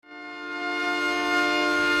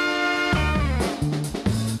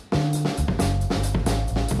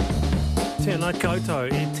Tēnā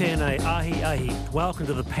koutou, e tēnei ahi ahi. Welcome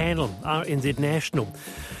to the panel, RNZ National.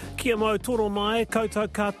 Kia mau toro mai, koutou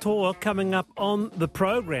katoa coming up on the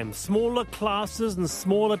program. Smaller classes and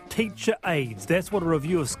smaller teacher aides. That's what a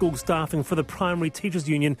review of school staffing for the Primary Teachers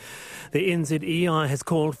Union, the NZEI, has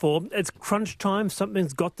called for. It's crunch time,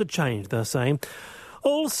 something's got to change, they're saying.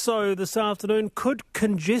 Also, this afternoon, could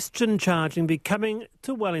congestion charging be coming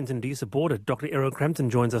to Wellington? Do you support it? Dr. Errol Crampton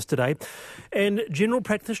joins us today. And general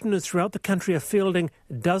practitioners throughout the country are fielding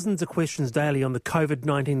dozens of questions daily on the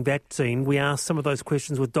COVID-19 vaccine. We asked some of those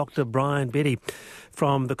questions with Dr. Brian Betty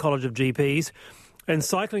from the College of GPs. And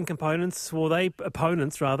cycling opponents they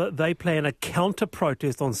plan a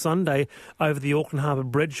counter-protest on Sunday over the Auckland Harbour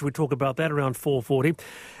Bridge. We talk about that around 4:40.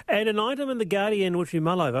 And an item in The Guardian which we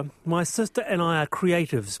mull over. My sister and I are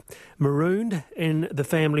creatives, marooned in the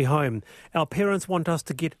family home. Our parents want us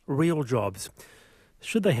to get real jobs.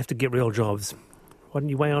 Should they have to get real jobs? Why don't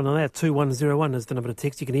you weigh on that? 2101 is the number to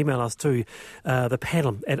text. You can email us to the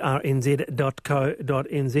panel at rnz.co.nz.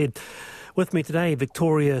 With me today,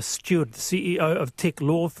 Victoria Stewart, CEO of tech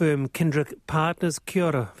law firm Kendrick Partners. Kia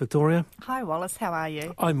ora, Victoria. Hi, Wallace. How are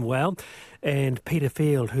you? I'm well. And Peter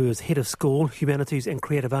Field, who is Head of School, Humanities and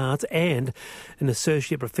Creative Arts and an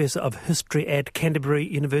Associate Professor of History at Canterbury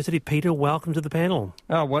University. Peter, welcome to the panel.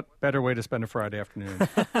 Oh, what better way to spend a Friday afternoon?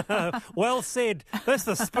 Well said. That's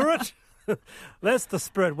the spirit. That's the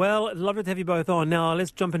spirit. Well, lovely to have you both on. Now,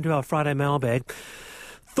 let's jump into our Friday mailbag.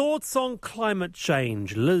 Thoughts on climate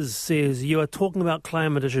change? Liz says, you are talking about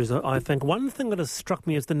climate issues. I think one thing that has struck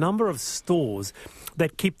me is the number of stores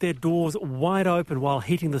that keep their doors wide open while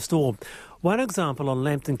heating the store. One example on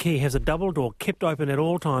Lambton Quay has a double door kept open at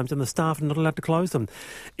all times and the staff are not allowed to close them,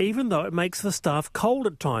 even though it makes the staff cold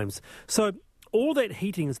at times. So all that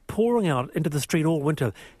heating is pouring out into the street all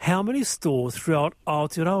winter. How many stores throughout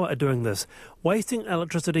Aotearoa are doing this? Wasting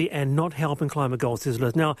electricity and not helping climate goals, says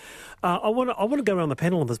Liz. Now, I want to go around the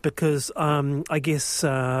panel on this because I guess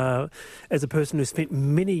as a person who spent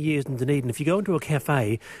many years in Dunedin, if you go into a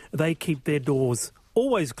cafe, they keep their doors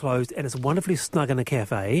always closed and it's wonderfully snug in a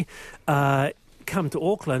cafe. Come to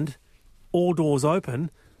Auckland, all doors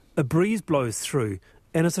open, a breeze blows through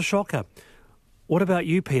and it's a shocker. What about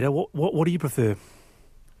you, Peter? What do you prefer?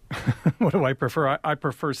 What do I prefer? I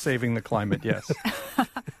prefer saving the climate, yes.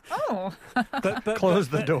 Oh. Close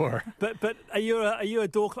the door. But are you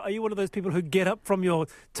one of those people who get up from your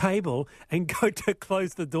table and go to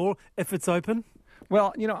close the door if it's open?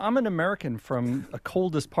 Well, I'm an American from the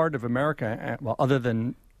coldest part of America, other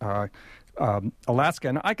than Alaska.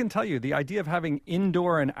 And I can tell you, the idea of having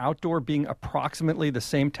indoor and outdoor being approximately the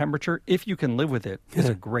same temperature, if you can live with it, is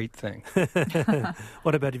a great thing.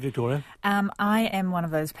 What about you, Victoria? I am one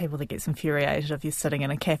of those people that gets infuriated if you're sitting in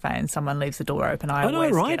a cafe and someone leaves the door open. I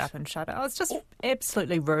always get up and shut it. Oh, it's just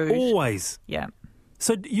absolutely rude. Always? Yeah.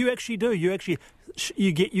 So you actually do? You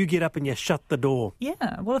get up and you shut the door?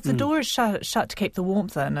 Yeah. Well, if the door is shut to keep the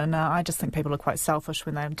warmth in, and I just think people are quite selfish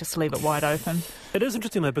when they just leave it wide open. It is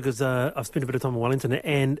interesting, though, because I've spent a bit of time in Wellington,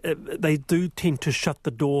 and they do tend to shut the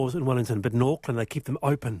doors in Wellington, but in Auckland they keep them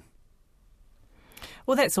open.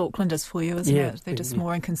 Well, that's Aucklanders for you, isn't it? They're just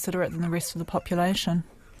more inconsiderate than the rest of the population.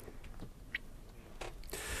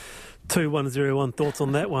 2101, thoughts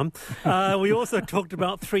on that one. We also talked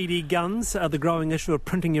about 3D guns, the growing issue of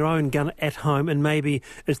printing your own gun at home, and maybe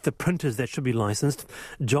it's the printers that should be licensed.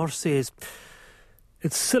 Josh says,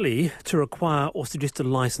 it's silly to require or suggest a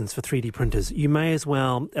licence for 3D printers. You may as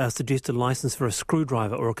well suggest a licence for a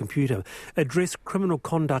screwdriver or a computer. Address criminal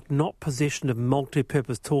conduct, not possession of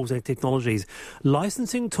multi-purpose tools and technologies.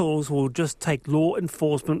 Licensing tools will just take law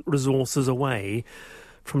enforcement resources away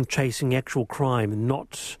from chasing actual crime,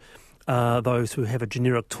 not those who have a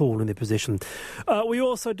generic tool in their possession. We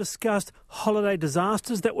also discussed holiday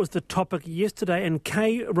disasters. That was the topic yesterday, and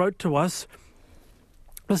Kay wrote to us.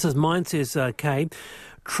 This is mine, says Kay.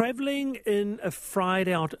 Travelling in a fried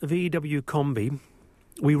out VW Combi,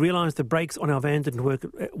 we realised the brakes on our van didn't work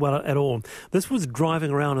well at all. This was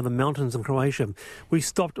driving around in the mountains in Croatia. We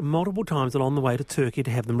stopped multiple times along the way to Turkey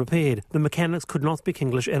to have them repaired. The mechanics could not speak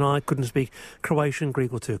English and I couldn't speak Croatian,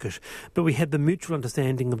 Greek or Turkish. But we had the mutual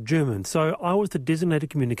understanding of German. So I was the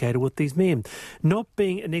designated communicator with these men. Not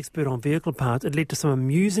being an expert on vehicle parts, it led to some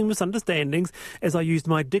amusing misunderstandings as I used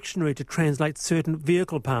my dictionary to translate certain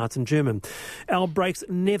vehicle parts in German. Our brakes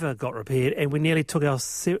never got repaired and we nearly took out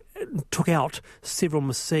several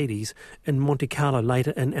Mercedes in Monte Carlo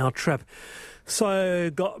later in our trip. So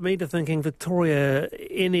got me to thinking, Victoria,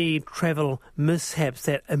 any travel mishaps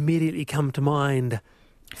that immediately come to mind?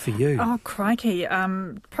 for you? Oh, crikey.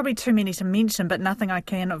 Probably too many to mention, but nothing I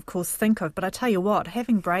can, of course, think of. But I tell you what,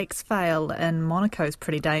 having brakes fail in Monaco is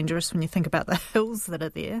pretty dangerous when you think about the hills that are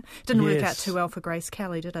there. Didn't work out too well for Grace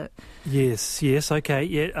Kelly, did it? Yes, okay.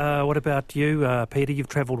 Yeah. What about you, Peter? You've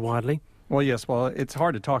travelled widely. Well, yes. Well, it's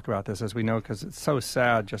hard to talk about this, as we know, because it's so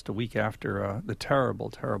sad just a week after the terrible,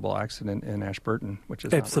 terrible accident in Ashburton, which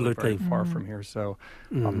is not really very far from here. So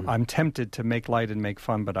I'm tempted to make light and make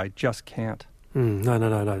fun, but I just can't.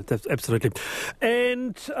 No. That's absolutely.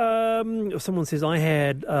 And someone says, I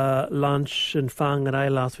had lunch in Whangarei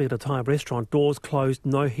last week at a Thai restaurant. Doors closed,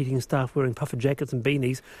 no heating, staff wearing puffer jackets and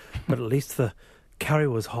beanies, but at least the curry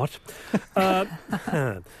was hot.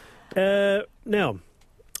 Now,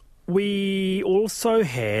 we also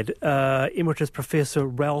had Emeritus Professor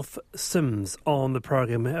Ralph Sims on the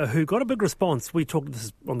program, who got a big response. We talked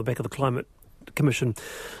this on the back of the Climate Commission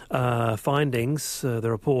findings, the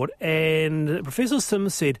report, and Professor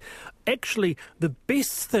Sims said, actually, the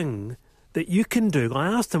best thing that you can do, I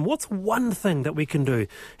asked him, what's one thing that we can do?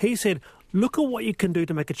 He said, look at what you can do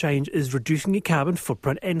to make a change is reducing your carbon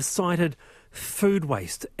footprint, and cited food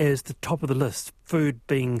waste as the top of the list, food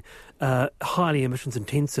being highly emissions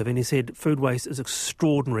intensive, and he said food waste is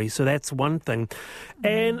extraordinary, so that's one thing.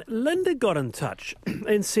 And Linda got in touch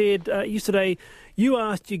and said, yesterday, you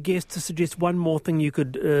asked your guests to suggest one more thing you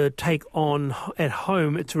could take on at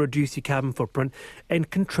home to reduce your carbon footprint and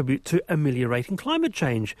contribute to ameliorating climate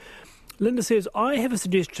change. Linda says, I have a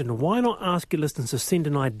suggestion. Why not ask your listeners to send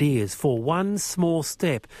in ideas for one small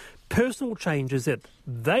step, personal changes that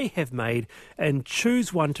they have made, and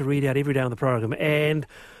choose one to read out every day on the program. And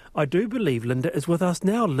I do believe Linda is with us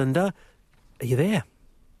now. Linda, are you there?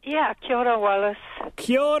 Yeah, kia ora, Wallace.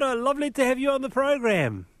 Kia ora, lovely to have you on the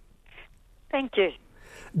program. Thank you.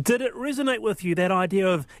 Did it resonate with you, that idea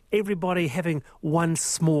of everybody having one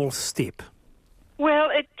small step? Well,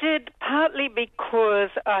 it did, partly because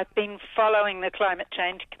I've been following the Climate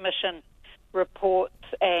Change Commission reports,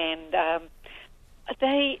 and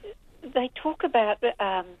they talk about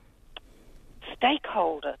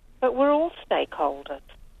stakeholders, but we're all stakeholders,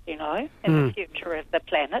 in the future of the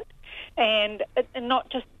planet, and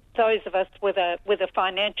not just those of us with a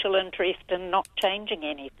financial interest in not changing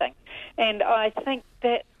anything. And I think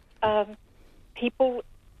that people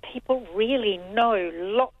really know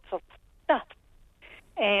lots of stuff,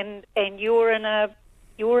 and you're in a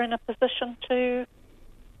position to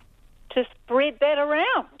spread that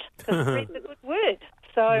around, to spread the good word.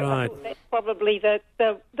 So I thought that's probably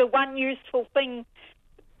the one useful thing.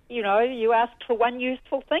 You asked for one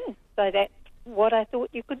useful thing, so that's what I thought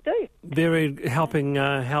you could do. Very helping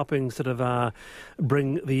sort of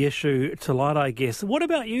bring the issue to light, I guess. What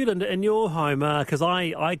about you, Linda, in your home? Because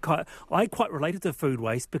I quite related to food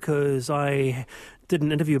waste, because I did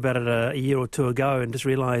an interview about it a year or two ago and just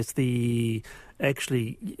realised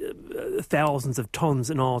actually thousands of tonnes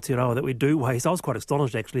in Aotearoa that we do waste. I was quite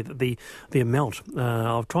astonished, actually, that the amount.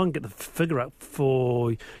 I'll try and get the figure up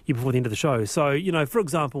for you before the end of the show. So, for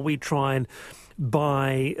example, we try and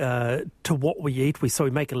buy to what we eat. So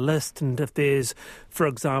we make a list, and if there's, for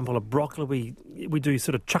example, a broccoli, we do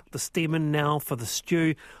sort of chuck the stem in now for the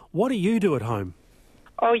stew. What do you do at home?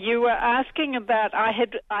 Oh, you were asking about, I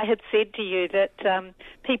had said to you that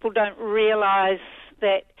people don't realise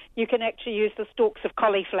that you can actually use the stalks of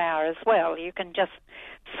cauliflower as well. You can just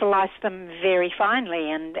slice them very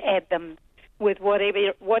finely and add them with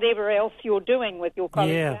whatever else you're doing with your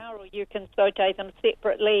cauliflower, or you can saute them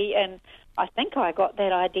separately. And I think I got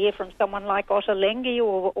that idea from someone like Ottolenghi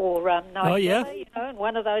or Nigella, in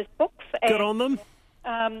one of those books. Good on them.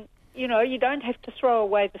 You don't have to throw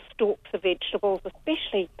away the stalks of vegetables,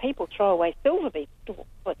 especially people throw away silver beet stalks,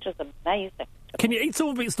 which is amazing. Can you eat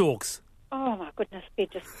silver beet stalks? Oh, my goodness, they're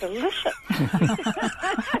just delicious.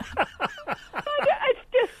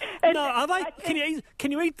 Are they?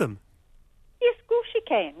 Can you eat them? Yes, of course you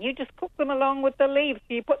can. You just cook them along with the leaves.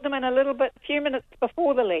 You put them in a few minutes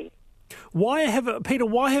before the leaves. Why have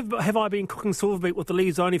I been cooking silver beet with the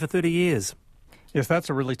leaves only for 30 years? Yes, that's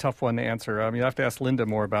a really tough one to answer. You have to ask Linda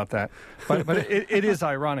more about that. But it is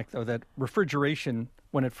ironic, though, that refrigeration,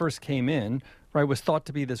 when it first came in, was thought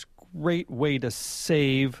to be this great way to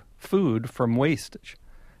save food from wastage.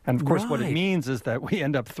 And, of course, what it means is that we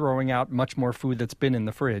end up throwing out much more food that's been in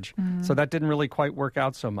the fridge. So that didn't really quite work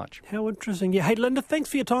out so much. How interesting. Yeah. Hey, Linda, thanks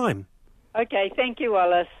for your time. Okay, thank you,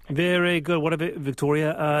 Wallace. Very good. What about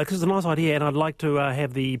Victoria? Because it's a nice idea, and I'd like to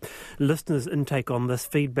have the listeners' intake on this,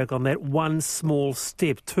 feedback on that. One small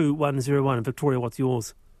step, 2101. Victoria, what's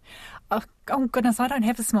yours? Oh goodness, I don't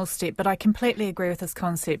have a small step, but I completely agree with this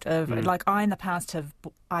concept of, like, I in the past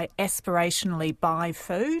I aspirationally buy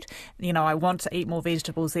food. You know, I want to eat more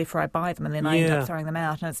vegetables, therefore I buy them, and then I end up throwing them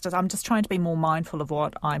out. And I'm just trying to be more mindful of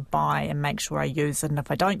what I buy and make sure I use it. And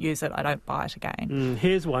if I don't use it, I don't buy it again.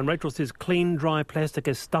 Here's one. Rachel says, clean, dry plastic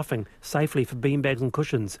as stuffing safely for beanbags and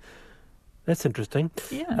cushions. That's interesting.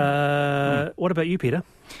 Yeah. What about you, Peter?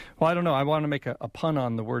 Well, I don't know. I want to make a pun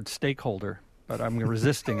on the word stakeholder, but I'm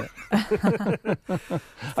resisting it.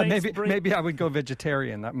 Maybe I would go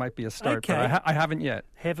vegetarian. That might be a start, okay. But I haven't yet.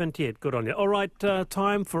 Haven't yet. Good on you. All right,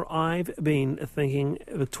 time for I've Been Thinking.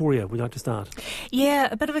 Victoria, would you like to start? Yeah,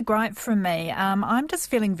 a bit of a gripe from me. I'm just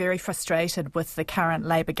feeling very frustrated with the current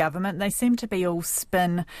Labor government. They seem to be all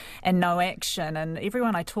spin and no action, and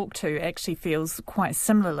everyone I talk to actually feels quite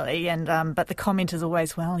similarly. And but the comment is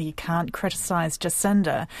always, well, you can't criticise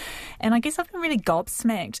Jacinda. And I guess I've been really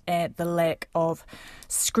gobsmacked at the lack of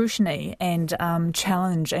scrutiny and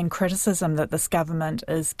challenge and criticism that this government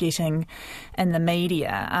is getting in the media.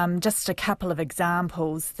 Just a couple of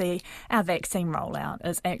examples. Our vaccine rollout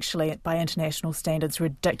is actually, by international standards,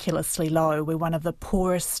 ridiculously low. We're one of the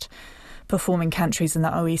poorest performing countries in the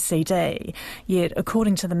OECD. Yet,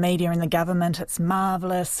 according to the media and the government, it's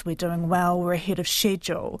marvellous, we're doing well, we're ahead of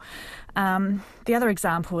schedule. The other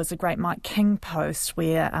example is a great Mike King post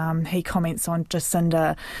where he comments on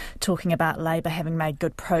Jacinda talking about Labor having made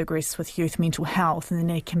good progress with youth mental health, and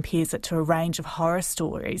then he compares it to a range of horror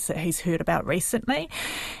stories that he's heard about recently.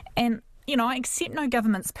 And you know, I accept no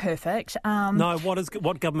government's perfect. No,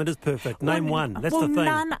 what government is perfect? Name one. That's the thing.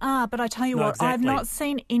 None are, but I tell you what, exactly. I've not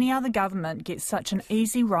seen any other government get such an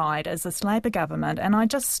easy ride as this Labor government, and I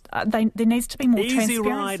just there needs to be more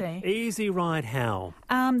transparency. Easy ride how?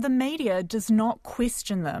 The media does not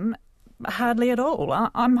question them. Hardly at all. I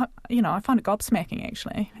find it gobsmacking,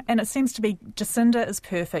 actually. And it seems to be Jacinda is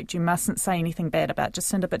perfect. You mustn't say anything bad about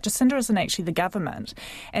Jacinda. But Jacinda isn't actually the government.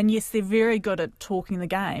 And yes, they're very good at talking the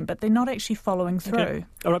game, but they're not actually following through. Okay.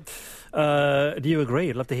 All right. Do you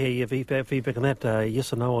agree? I'd love to hear your feedback on that,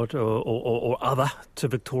 yes or no, or other to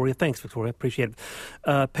Victoria. Thanks, Victoria. Appreciate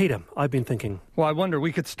it. Peter, I've been thinking. Well, I wonder,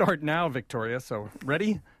 we could start now, Victoria. So,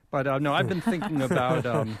 ready? But no, I've been thinking about,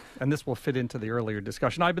 and this will fit into the earlier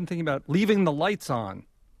discussion, I've been thinking about leaving the lights on.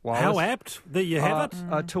 Wallace. How apt that you have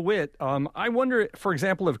it? To wit, I wonder, for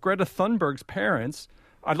example, if Greta Thunberg's parents,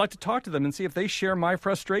 I'd like to talk to them and see if they share my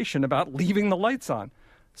frustration about leaving the lights on.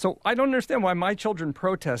 So I don't understand why my children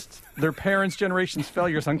protest their parents' generation's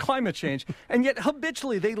failures on climate change, and yet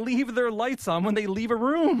habitually they leave their lights on when they leave a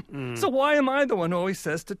room. So why am I the one who always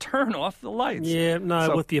says to turn off the lights? Yeah,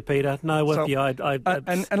 no, with you, Peter. No, with you.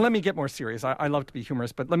 And let me get more serious. I love to be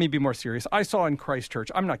humorous, but let me be more serious. I saw in Christchurch,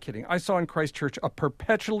 I'm not kidding, I saw in Christchurch a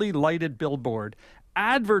perpetually lighted billboard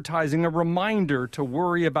advertising a reminder to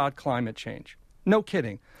worry about climate change. No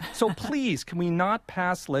kidding. So please, can we not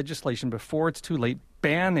pass legislation before it's too late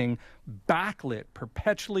banning backlit,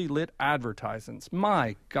 perpetually lit advertisements?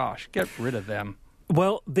 My gosh, get rid of them.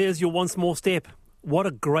 Well, there's your one small step. What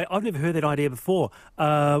a great... I've never heard that idea before.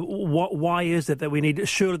 Why is it that we need...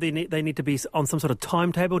 Surely they need to be on some sort of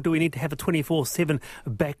timetable? Do we need to have a 24/7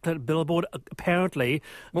 backlit billboard? Apparently,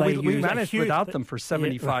 well, we managed without them for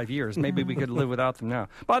 75 years. Maybe we could live without them now.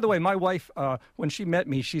 By the way, my wife, when she met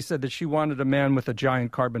me, she said that she wanted a man with a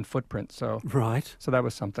giant carbon footprint. So right. So that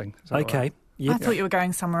was something. So, okay. I thought you were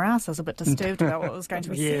going somewhere else. I was a bit disturbed about what was going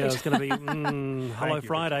to be said. Yeah, it was going to be Hello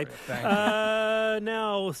Friday.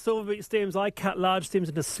 Now, silver beet stems, I cut large stems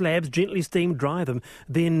into slabs, gently steam, dry them,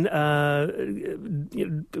 then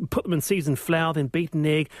put them in seasoned flour, then beaten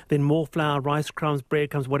egg, then more flour, rice crumbs,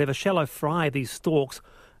 breadcrumbs, whatever. Shallow fry these stalks.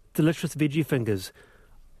 Delicious veggie fingers.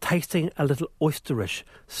 Tasting a little oysterish.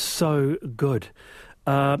 So good.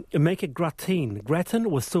 Make a gratin.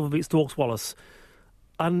 Gratin with silver beet stalks, Wallace.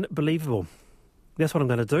 Unbelievable. That's what I'm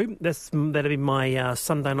going to do. That'll be my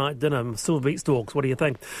Sunday night dinner, silver beet stalks. What do you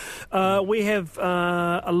think? We have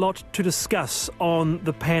a lot to discuss on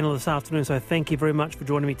the panel this afternoon, so thank you very much for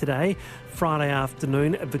joining me today. Friday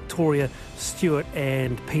afternoon, Victoria, Stewart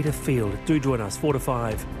and Peter Field. Do join us, 4 to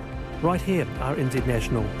 5, right here, RNZ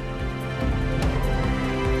National.